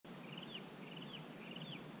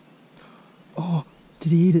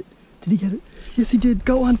Did he eat it? Did he get it? Yes, he did.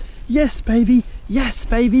 Go on. Yes, baby. Yes,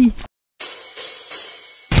 baby.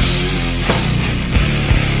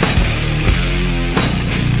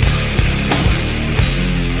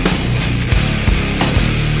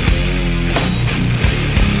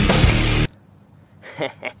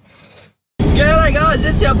 G'day guys,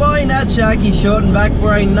 it's your boy Nat Sharky Shorten back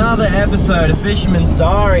for another episode of Fisherman's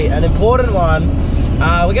Diary, an important one.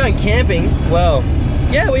 We're going camping. Well,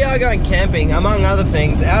 yeah, we are going camping, among other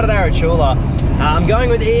things, out at Aratula. I'm going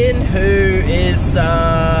with Iain, who is,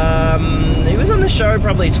 he was on the show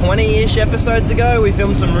probably 20-ish episodes ago. We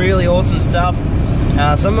filmed some really awesome stuff.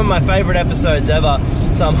 Some of my favourite episodes ever.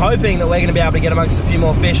 So I'm hoping that we're going to be able to get amongst a few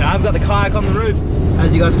more fish. I've got the kayak on the roof,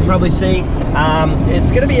 as you guys can probably see. It's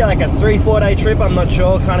going to be like a 3-4 day trip, I'm not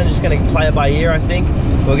sure. Kind of just going to play it by ear, I think.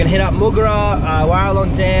 We're going to hit up Mugara,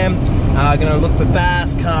 Warralong Dam. Going to look for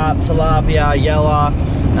bass, carp, tilapia, yella,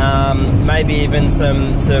 maybe even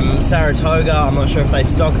some Saratoga. I'm not sure if they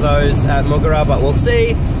stock those at Mugara, but we'll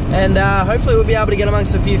see. And hopefully we'll be able to get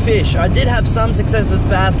amongst a few fish. I did have some success with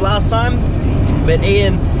bass last time, but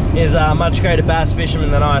Iain is a much greater bass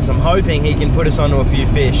fisherman than I, so I'm hoping he can put us onto a few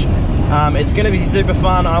fish. It's going to be super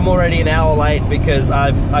fun. I'm already an hour late because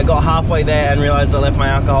I got halfway there and realised I left my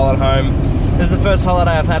alcohol at home. This is the first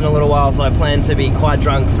holiday I've had in a little while, so I plan to be quite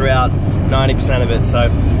drunk throughout 90% of it. So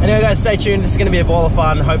anyway guys, stay tuned. This is going to be a ball of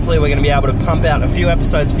fun. Hopefully we're going to be able to pump out a few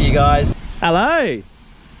episodes for you guys. Hello! I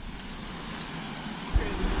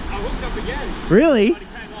hooked up again. Really?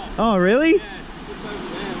 Oh really? Yeah, just over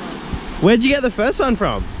there, right. Where'd you get the first one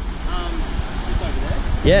from? Just over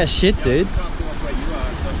there. Yeah, shit dude.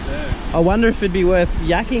 I wonder if it'd be worth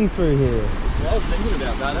yakking through here. Well, I was thinking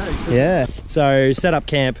about that, eh? Yeah. So set up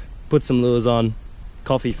camp, put some lures on,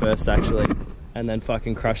 coffee first actually, and then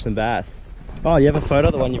fucking crush some bass. Oh, you have a photo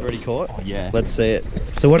of the one you've already caught? Oh yeah. Let's see it.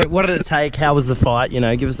 So what did it take? How was the fight? You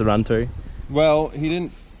know, give us the run through. Well,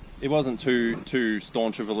 it wasn't too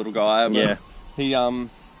staunch of a little guy, but yeah. He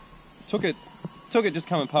took it just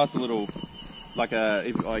coming past a little, like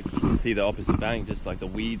you can see the opposite bank, just like the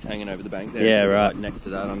weeds hanging over the bank there. Yeah, right. Like next to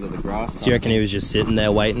that under the grass. So you reckon he was just sitting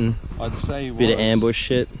there waiting? I'd say he was. Bit of ambush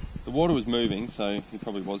shit. The water was moving, so he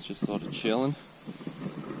probably was just sort of chilling.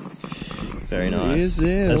 Very nice.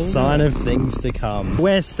 A sign of things to come.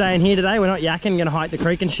 We're staying here today. We're not yakking. Gonna hike the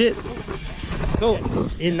creek and shit. Cool.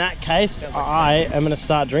 In that case, I am gonna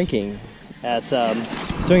start drinking.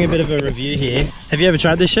 Doing a bit of a review here. Have you ever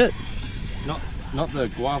tried this shit? Not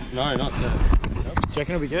the guava. No, not the. Nope. Do you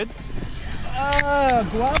reckon it'll be good?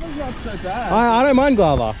 Guava's not so bad. I don't mind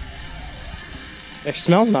guava. It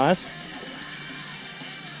smells nice.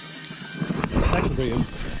 It's actually pretty good.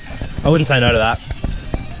 I wouldn't say no to that.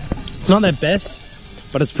 It's not their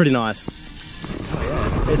best, but it's pretty nice. Oh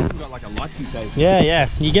yeah, it's got like a liking taste. Yeah,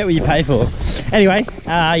 you get what you pay for. Anyway,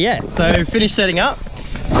 yeah, so finished setting up.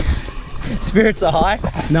 Spirits are high,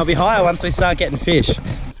 and they'll be higher once we start getting fish.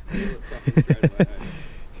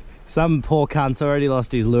 Some poor cunt's already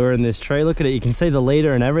lost his lure in this tree. Look at it, you can see the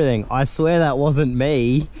leader and everything. I swear that wasn't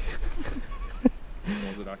me.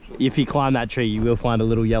 If you climb that tree, you will find a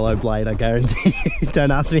little yellow blade, I guarantee you.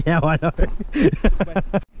 Don't ask me how I know.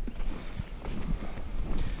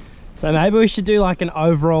 So maybe we should do like an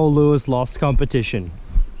overall lures lost competition.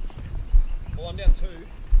 Well, I'm down 2.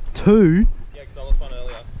 2? Yeah, because I lost one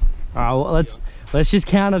earlier. Alright, well, let's just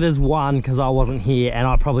count it as 1 because I wasn't here and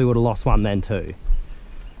I probably would have lost one then too.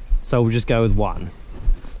 So we'll just go with 1.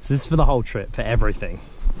 So this is for the whole trip, for everything.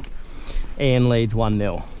 Iain leads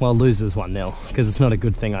 1-0. Well, loses 1-0 because it's not a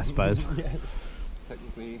good thing, I suppose. Yeah.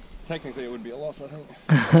 Technically it would be a loss, I think.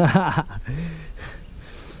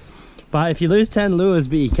 But if you lose 10 lures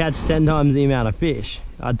but you catch 10 times the amount of fish,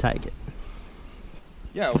 I'd take it.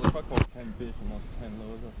 Yeah, well if I caught 10 fish and lost 10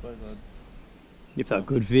 lures, I suppose I'd... If they're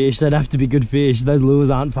good fish, they'd have to be good fish. Those lures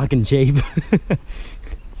aren't fucking cheap.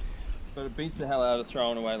 But it beats the hell out of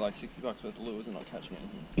throwing away like $60 worth of lures and not catching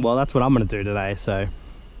anything. Well, that's what I'm going to do today, so...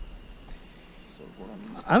 Sort of what I'm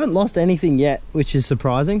used to. I haven't lost anything yet, which is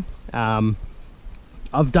surprising. I've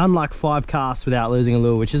done like 5 casts without losing a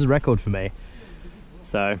lure, which is a record for me.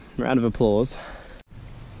 So, round of applause.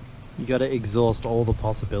 You got to exhaust all the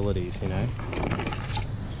possibilities, you know.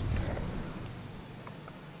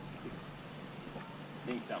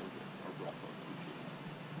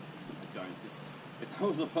 That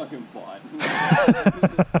was a fucking bite.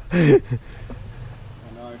 I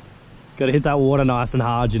know. Got to hit that water nice and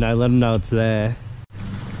hard, you know, let them know it's there.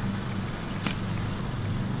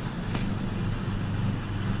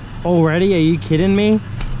 Already? Are you kidding me?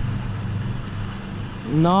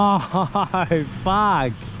 No,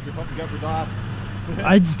 fuck.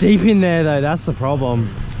 It's deep in there though, that's the problem.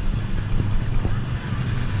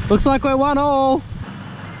 Looks like we're 1 all.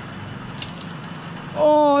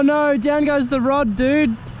 Oh no, down goes the rod,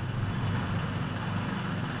 dude.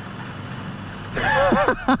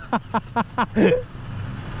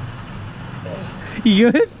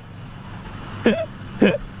 You good?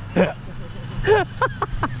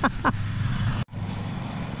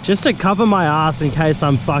 Just to cover my ass in case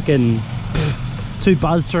I'm fucking too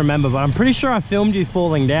buzzed to remember, but I'm pretty sure I filmed you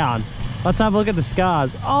falling down. Let's have a look at the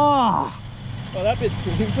scars. Oh! Oh, that bit's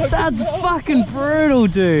pretty fucking That's fucking brutal,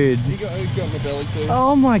 dude. You got my belly too.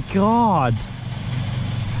 Oh my god.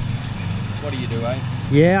 What do you do, eh?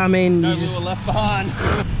 Yeah, I mean, No you just... lure left behind.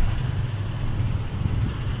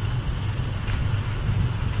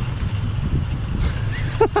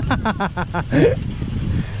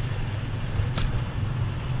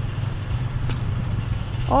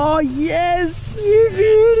 Oh yes, you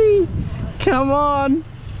beauty! Come on.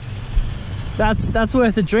 That's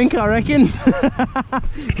worth a drink, I reckon.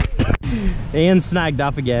 Ian snagged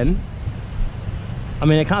up again. I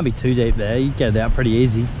mean, it can't be too deep there. You get it out pretty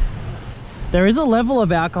easy. There is a level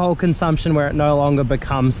of alcohol consumption where it no longer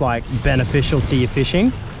becomes like beneficial to your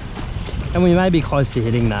fishing, and we may be close to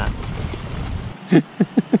hitting that.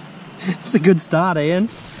 It's a good start, Ian.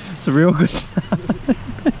 It's a real good start.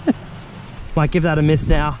 Might give that a miss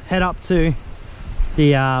now. Head up to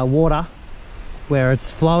the water where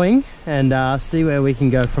it's flowing and see where we can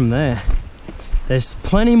go from there. There's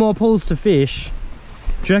plenty more pools to fish.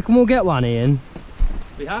 Do you reckon we'll get one, Ian?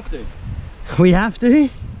 We have to. We have to?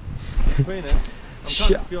 Between it. I'm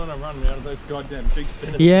kind of feeling I'm running out of those goddamn big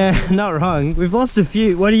spinners. Yeah, not wrong. We've lost a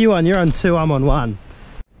few. What are you on? You're on 2, I'm on 1.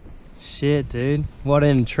 Shit, dude. What,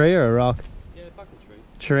 in a tree or a rock? Yeah, fucking tree.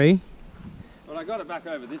 Tree? But I got it back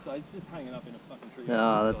over this side. It's just hanging up in a fucking tree.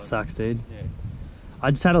 Oh, that sucks, dude. Yeah. I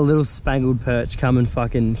just had a little spangled perch come and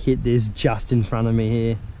fucking hit this just in front of me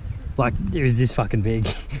here. Like, it was this fucking big.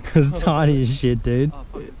 It was tiny as shit, dude. Oh,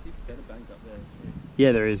 fucking see better bank up there.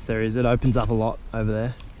 Yeah, there is. It opens up a lot over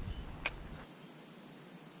there.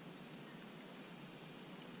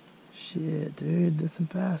 Shit, dude, there's some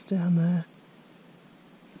bass down there.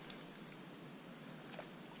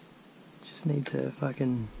 Just need to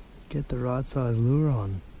fucking get the right size lure on.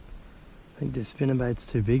 I think this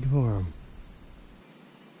spinnerbait's too big for him.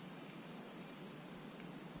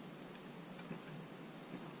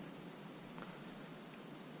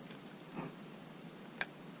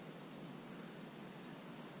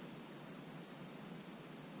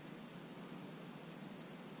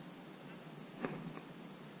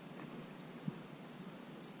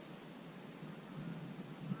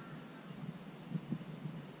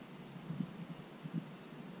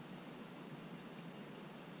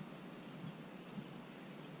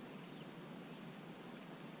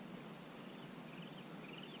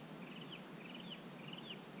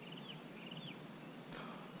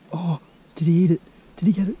 Oh, did he eat it? Did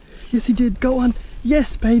he get it? Yes, he did. Go on.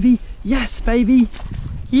 Yes, baby. Yes, baby.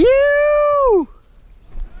 You!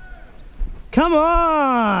 Come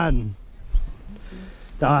on!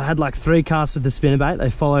 I had like 3 casts with the spinnerbait. They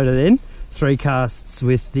followed it in. 3 casts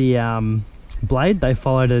with the blade. They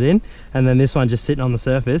followed it in. And then this one just sitting on the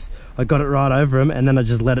surface. I got it right over him and then I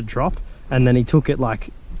just let it drop. And then he took it like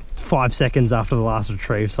 5 seconds after the last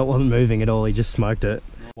retrieve. So it wasn't moving at all. He just smoked it.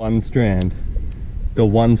 One strand. The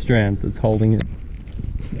one strand that's holding it,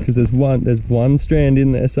 because there's one strand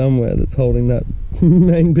in there somewhere that's holding that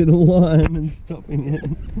main bit of line and stopping it.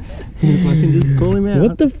 If I can just pull him out.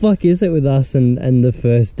 What the fuck is it with us and the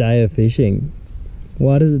first day of fishing?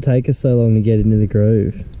 Why does it take us so long to get into the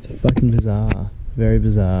groove? It's fucking bizarre. Very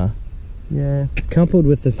bizarre. Yeah. Coupled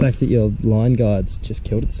with the fact that your line guide's just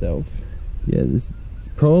killed itself. Yeah, this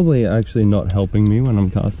is probably actually not helping me when I'm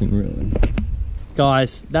casting reeling.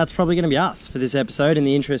 Guys, that's probably going to be us for this episode, in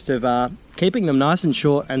the interest of keeping them nice and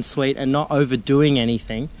short and sweet and not overdoing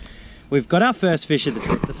anything. We've got our first fish of the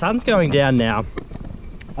trip. The sun's going down now.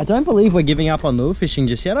 I don't believe we're giving up on lure fishing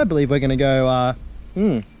just yet. I believe we're going to go, I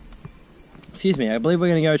believe we're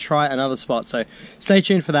going to go try another spot. So stay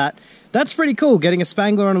tuned for that. That's pretty cool, getting a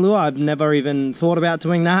spangler on a lure. I've never even thought about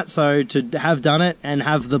doing that. So to have done it and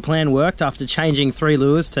have the plan worked after changing 3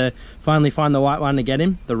 lures to finally find the right one to get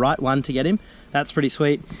him, that's pretty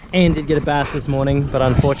sweet. Ian did get a bass this morning, but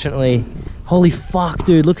unfortunately, holy fuck,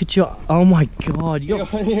 dude, look at your, oh my god, you're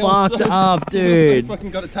fucked up, dude. I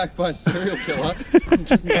fucking got attacked by a serial killer and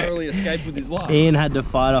just narrowly escaped with his life. Ian had to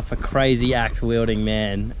fight off a crazy axe wielding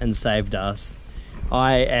man and saved us.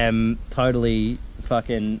 I am totally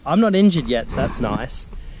fucking, I'm not injured yet, so that's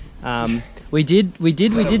nice. We did.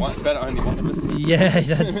 Better only one of us. Yeah,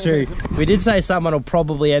 that's true. We did say someone will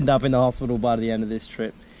probably end up in the hospital by the end of this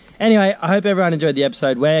trip. Anyway, I hope everyone enjoyed the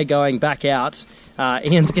episode. We're going back out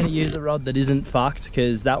Ian's going to use a rod that isn't fucked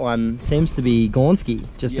because that one seems to be Gornsky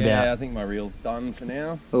just about. Yeah, I think my reel's done for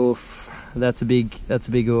now. Oof, that's a big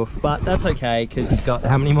oof. But that's okay because you've got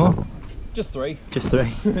how many more? Just 3. Just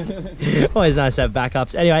 3. Always nice to have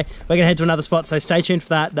backups. Anyway, we're going to head to another spot, so stay tuned for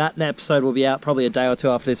that. That episode will be out probably a day or 2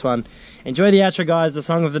 after this one. Enjoy the outro, guys. The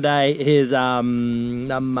song of the day is something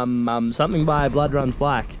by Blood Runs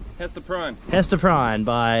Black. Hester Prime. Hester Prime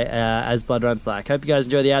by As Blood Runs Black. Hope you guys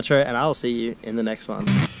enjoy the outro, and I'll see you in the next one.